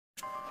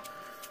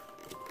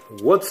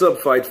What's up,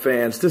 fight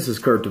fans? This is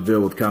Kurt DeVille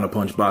with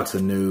Counterpunch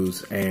Boxing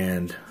News,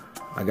 and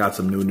I got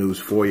some new news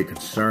for you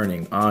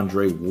concerning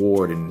Andre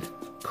Ward and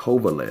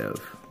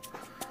Kovalev.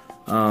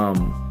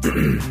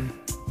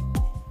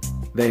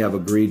 They have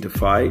agreed to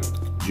fight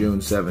June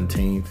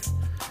 17th.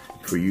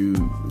 For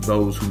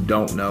those who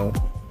don't know,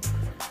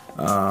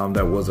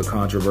 that was a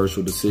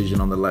controversial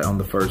decision on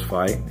the first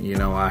fight. You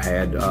know, I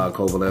had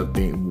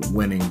Kovalev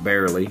winning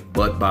barely,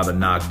 but by the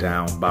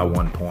knockdown by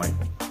 1 point.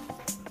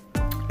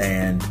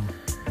 And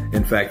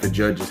in fact, the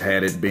judges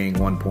had it being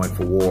 1 point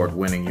for Ward,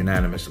 winning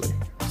unanimously.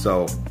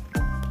 So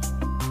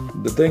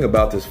the thing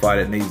about this fight,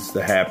 it needs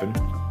to happen.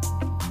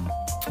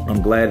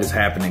 I'm glad it's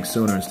happening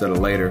sooner instead of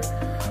later.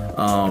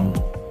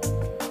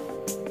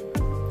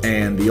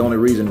 And the only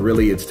reason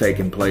really it's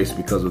taking place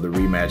because of the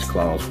rematch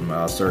clause from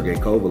Sergey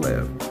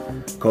Kovalev.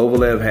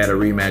 Kovalev had a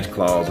rematch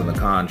clause in the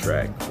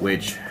contract,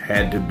 which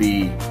had to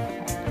be,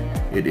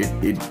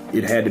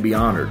 it had to be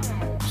honored.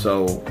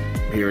 So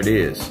here it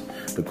is.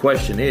 The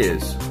question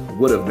is,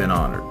 would have been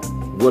honored?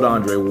 Would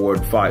Andre Ward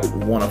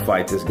want to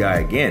fight this guy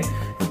again?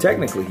 And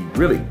technically, he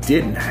really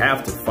didn't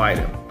have to fight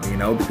him, you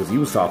know, because he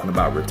was talking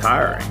about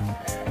retiring,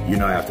 you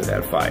know, after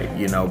that fight,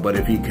 you know. But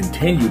if he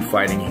continued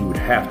fighting, he would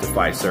have to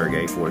fight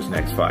Sergey for his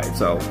next fight.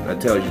 So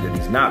that tells you that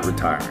he's not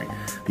retiring.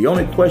 The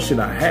only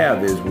question I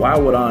have is, why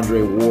would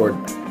Andre Ward,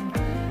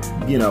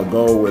 you know,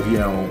 go with, you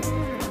know,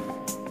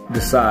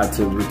 decide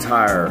to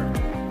retire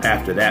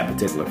after that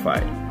particular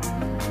fight?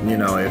 You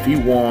know, if he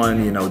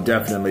won, you know,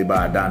 definitely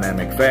by a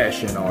dynamic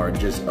fashion or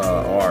just,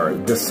 or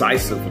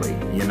decisively,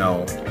 you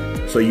know,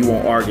 so you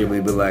won't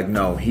arguably be like,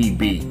 no, he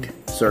beat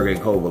Sergey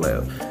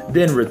Kovalev,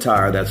 then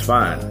retire, that's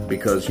fine.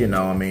 Because, you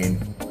know, I mean,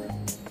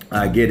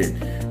 I get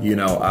it. You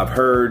know, I've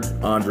heard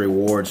Andre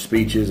Ward's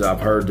speeches. I've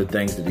heard the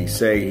things that he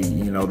say.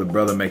 You know, the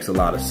brother makes a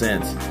lot of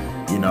sense.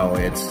 You know,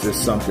 it's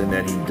just something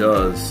that he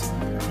does,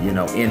 you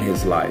know, in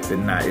his life,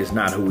 and it's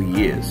not who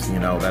he is. You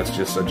know, that's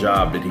just a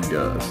job that he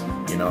does.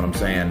 You know what I'm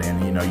saying?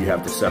 And, you know, you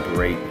have to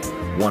separate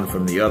one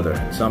from the other.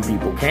 And some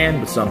people can,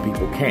 but some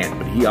people can't.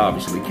 But he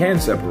obviously can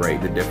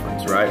separate the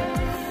difference, right?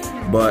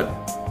 But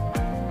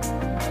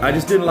I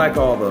just didn't like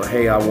all the,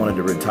 hey, I wanted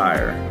to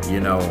retire, you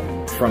know,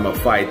 from a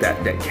fight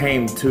that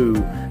came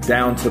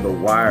down to the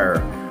wire,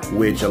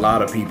 which a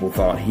lot of people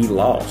thought he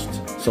lost.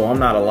 So I'm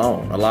not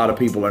alone. A lot of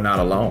people are not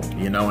alone,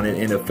 you know, and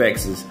it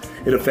affects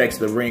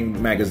the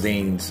Ring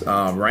Magazine's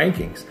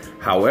rankings.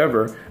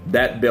 However,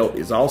 that belt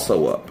is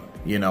also up,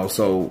 you know,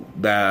 so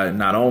that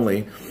not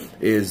only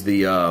is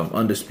the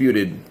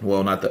undisputed,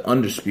 well, not the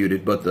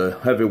undisputed, but the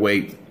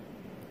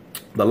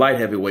light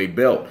heavyweight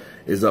belt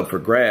is up for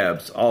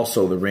grabs.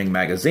 Also, the Ring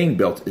Magazine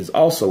belt is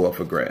also up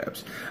for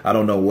grabs. I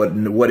don't know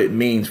what it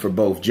means for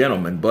both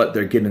gentlemen, but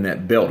they're getting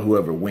that belt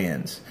whoever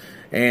wins.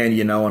 And,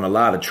 you know, and a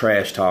lot of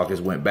trash talk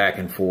has went back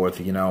and forth,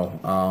 you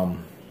know.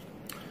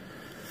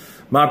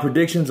 My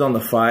predictions on the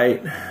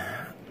fight,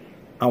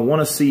 I want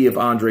to see if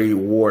Andre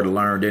Ward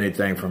learned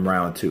anything from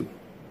round 2.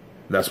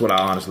 That's what I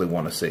honestly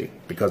want to see,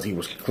 because he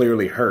was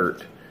clearly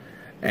hurt.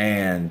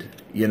 And,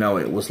 you know,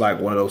 it was like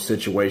one of those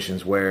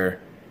situations where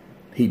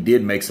he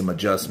did make some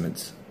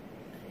adjustments.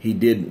 He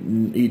did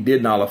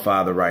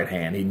nullify the right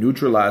hand. He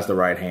neutralized the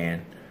right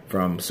hand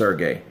from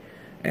Sergey.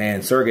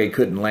 And Sergey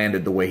couldn't land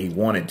it the way he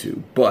wanted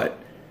to. But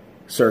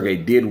Sergey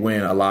did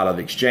win a lot of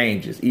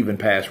exchanges, even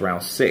past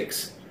round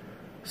 6.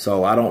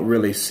 So I don't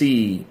really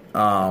see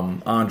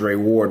Andre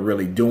Ward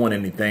really doing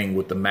anything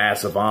with the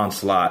massive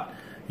onslaught,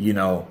 you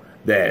know,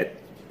 that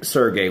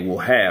Sergey will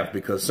have,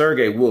 because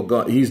Sergey will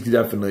go, he's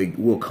definitely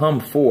will come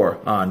for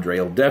Andre.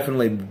 It'll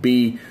definitely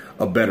be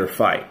a better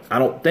fight. I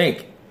don't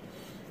think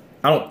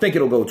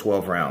it'll go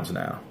 12 rounds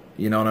now.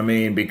 You know what I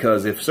mean?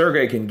 Because if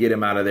Sergey can get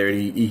him out of there,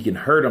 he can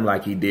hurt him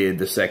like he did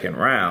the second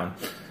round.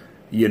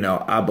 You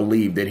know, I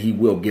believe that he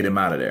will get him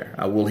out of there.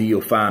 He'll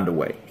find a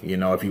way. You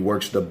know, if he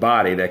works the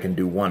body, that can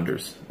do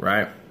wonders,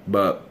 right?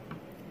 But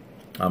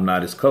I'm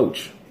not his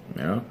coach,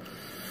 you know.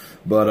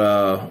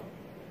 But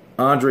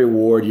Andre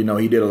Ward, you know,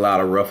 he did a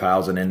lot of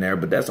roughhousing in there,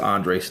 but that's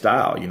Andre's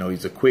style. You know,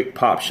 he's a quick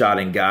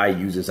pop-shotting guy.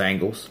 He uses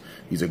angles.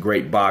 He's a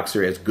great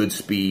boxer, has good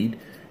speed.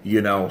 You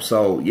know,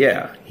 so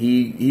yeah,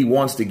 he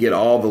wants to get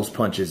all those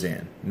punches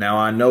in. Now,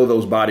 I know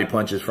those body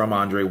punches from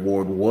Andre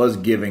Ward was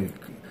giving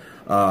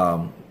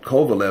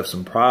Kovalev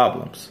some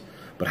problems,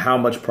 but how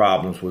much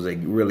problems was they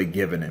really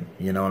giving him?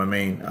 You know what I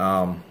mean?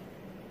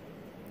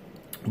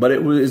 But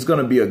it's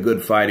going to be a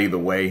good fight either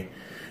way,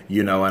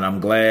 you know, and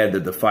I'm glad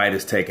that the fight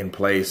is taking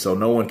place, so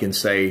no one can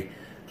say,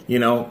 you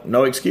know,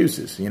 no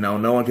excuses. You know,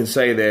 no one can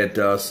say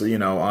that, you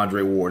know,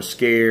 Andre Ward's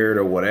scared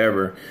or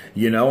whatever,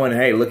 you know. And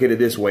hey, look at it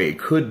this way. It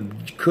could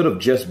have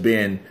just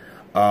been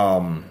a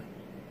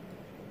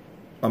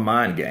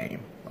mind game,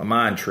 a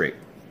mind trick.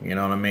 You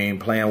know what I mean?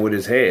 Playing with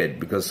his head,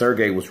 because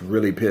Sergey was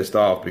really pissed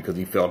off because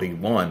he felt he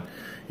won,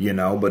 you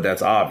know, but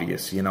that's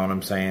obvious. You know what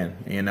I'm saying?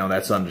 You know,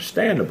 that's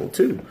understandable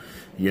too,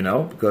 you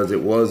know, because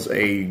it was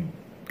a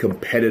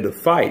competitive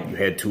fight. You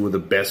had two of the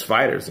best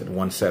fighters at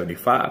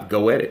 175.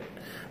 Go at it.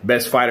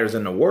 Best fighters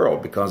in the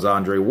world, because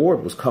Andre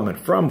Ward was coming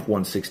from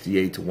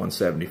 168 to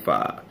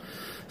 175.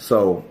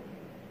 So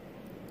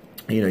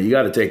you know, you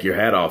got to take your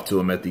hat off to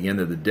him at the end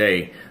of the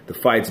day. The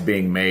fight's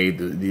being made.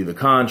 The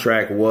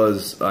contract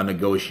was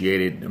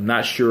negotiated. I'm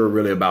not sure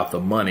really about the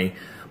money,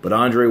 but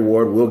Andre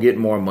Ward will get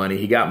more money.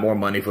 He got more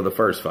money for the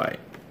first fight,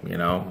 you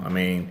know. I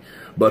mean,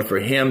 but for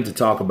him to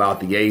talk about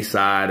the A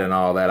side and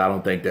all that, I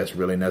don't think that's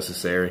really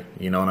necessary.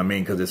 You know what I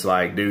mean? Because it's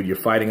like, dude, you're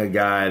fighting a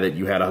guy that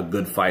you had a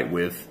good fight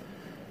with.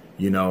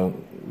 You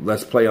know,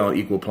 let's play on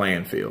equal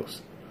playing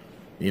fields.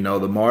 You know,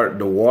 the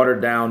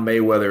watered down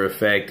Mayweather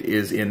effect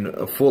is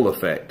in full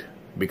effect,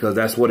 because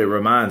that's what it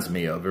reminds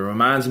me of. It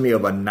reminds me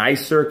of a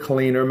nicer,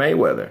 cleaner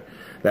Mayweather.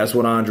 That's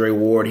what Andre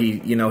Ward,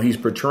 he's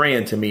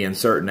portraying to me in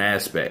certain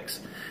aspects.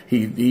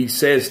 He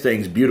says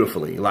things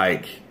beautifully,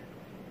 like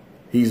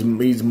he's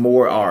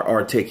more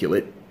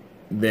articulate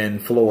than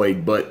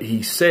Floyd, but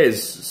he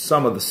says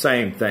some of the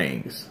same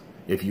things.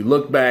 If you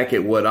look back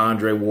at what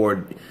Andre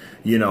Ward,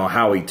 you know,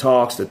 how he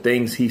talks, the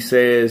things he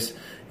says,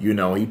 you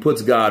know, he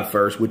puts God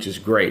first, which is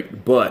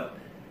great. But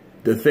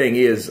the thing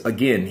is,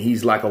 again,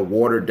 he's like a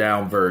watered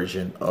down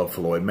version of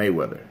Floyd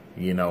Mayweather.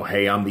 You know,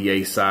 hey, I'm the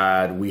A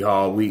side. We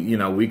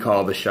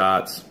call the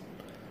shots.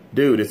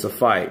 Dude, it's a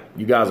fight.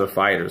 You guys are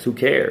fighters. Who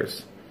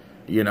cares?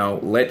 You know,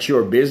 let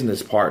your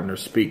business partner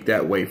speak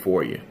that way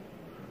for you.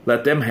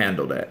 Let them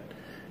handle that.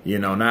 You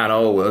know, not,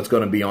 oh, well, it's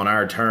going to be on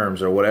our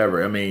terms or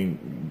whatever. I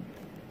mean,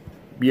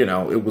 you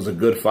know, it was a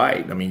good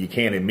fight. I mean, you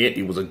can't admit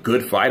it was a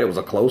good fight. It was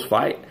a close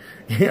fight.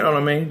 You know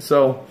what I mean?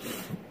 So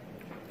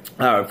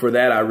for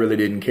that, I really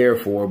didn't care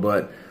for.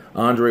 But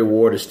Andre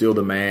Ward is still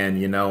the man,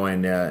 you know,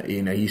 and,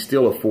 you know, he's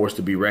still a force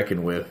to be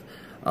reckoned with.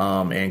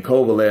 And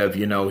Kovalev,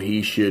 you know,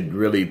 he should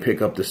really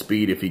pick up the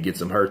speed if he gets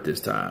him hurt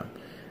this time.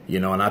 You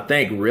know, and I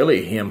think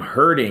really him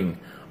hurting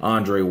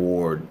Andre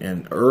Ward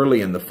and early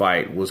in the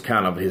fight was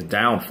kind of his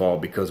downfall,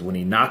 because when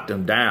he knocked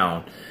him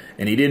down,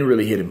 and he didn't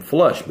really hit him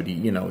flush, but he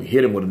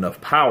hit him with enough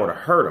power to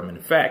hurt him.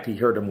 In fact, he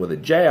hurt him with a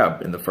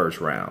jab in the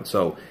first round.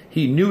 So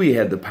he knew he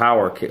had the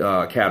power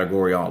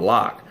category on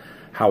lock.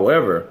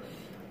 However,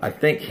 I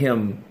think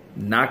him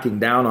knocking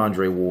down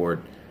Andre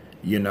Ward,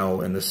 you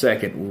know, in the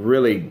second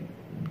really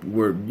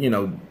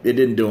it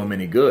didn't do him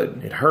any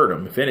good. It hurt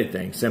him, if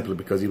anything, simply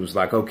because he was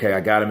like, okay,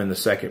 I got him in the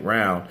second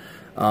round.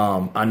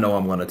 I know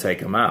I'm going to take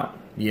him out.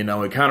 You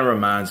know, it kind of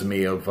reminds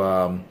me of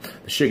the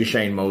Sugar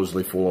Shane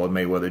Mosley Floyd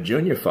Mayweather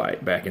Jr.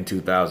 fight back in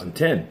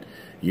 2010,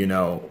 you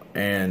know,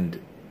 and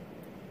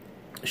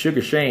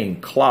Sugar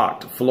Shane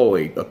clocked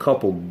Floyd a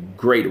couple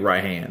great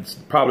right hands,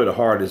 probably the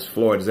hardest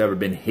Floyd has ever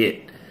been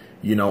hit,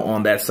 you know,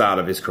 on that side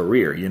of his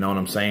career, you know what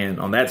I'm saying,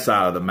 on that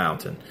side of the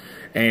mountain.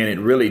 And it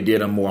really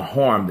did him more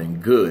harm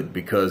than good,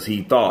 because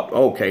he thought,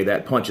 okay,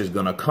 that punch is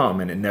going to come,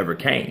 and it never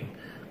came,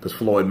 because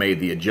Floyd made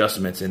the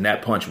adjustments, and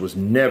that punch was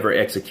never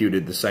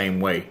executed the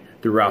same way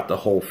throughout the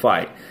whole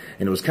fight.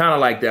 And it was kind of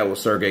like that with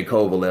Sergey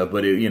Kovalev,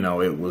 but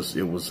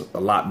it was a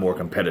lot more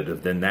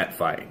competitive than that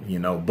fight, you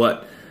know.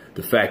 But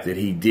the fact that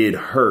he did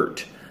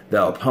hurt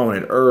the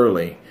opponent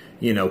early,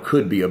 you know,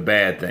 could be a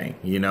bad thing,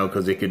 you know,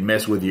 because it could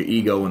mess with your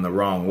ego in the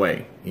wrong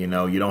way. You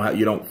know, you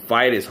don't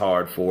fight as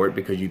hard for it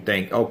because you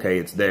think, okay,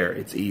 it's there,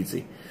 it's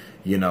easy,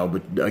 you know.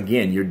 But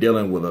again, you're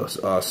dealing with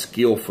a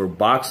skillful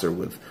boxer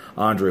with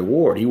Andre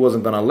Ward. He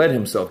wasn't going to let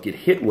himself get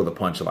hit with a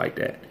punch like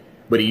that.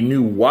 But he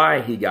knew why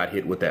he got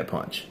hit with that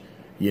punch.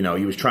 You know,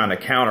 he was trying to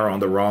counter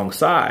on the wrong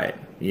side,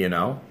 you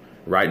know,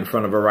 right in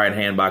front of a right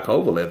hand by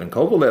Kovalev. And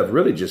Kovalev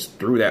really just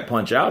threw that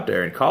punch out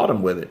there and caught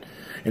him with it.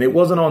 And it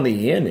wasn't on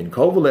the end. And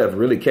Kovalev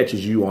really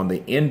catches you on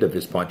the end of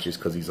his punches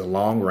because he's a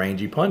long,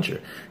 rangy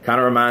puncher. Kind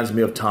of reminds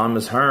me of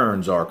Thomas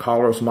Hearns or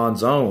Carlos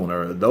Monzon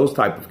or those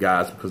type of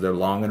guys, because they're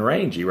long and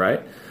rangy,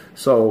 right?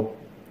 So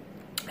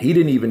he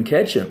didn't even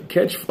catch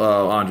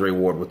Andre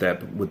Ward with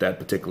that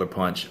particular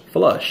punch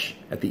flush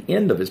at the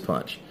end of his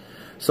punch.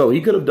 So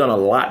he could have done a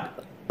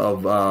lot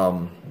of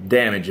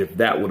damage if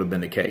that would have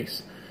been the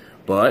case.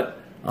 But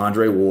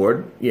Andre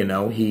Ward, you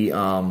know, he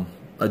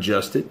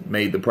adjusted,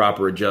 made the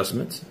proper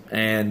adjustments,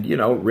 and, you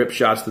know, ripped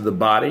shots to the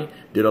body,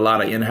 did a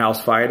lot of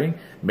in-house fighting,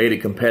 made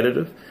it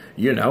competitive,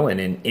 you know, and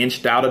then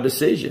inched out a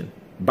decision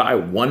by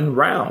 1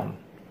 round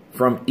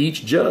from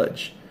each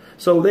judge.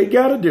 So they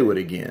got to do it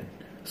again.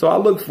 So I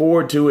look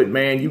forward to it,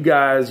 man. You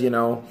guys, you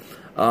know,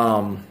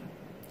 I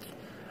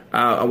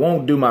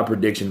won't do my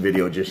prediction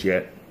video just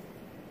yet.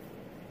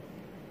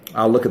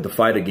 I'll look at the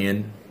fight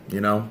again,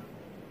 you know.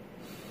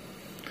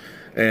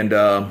 And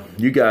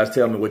you guys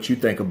tell me what you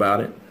think about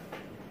it.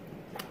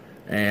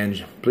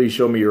 And please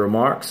show me your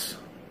remarks.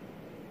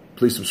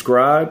 Please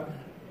subscribe.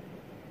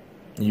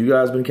 You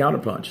guys been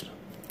counterpunched.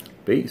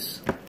 Peace.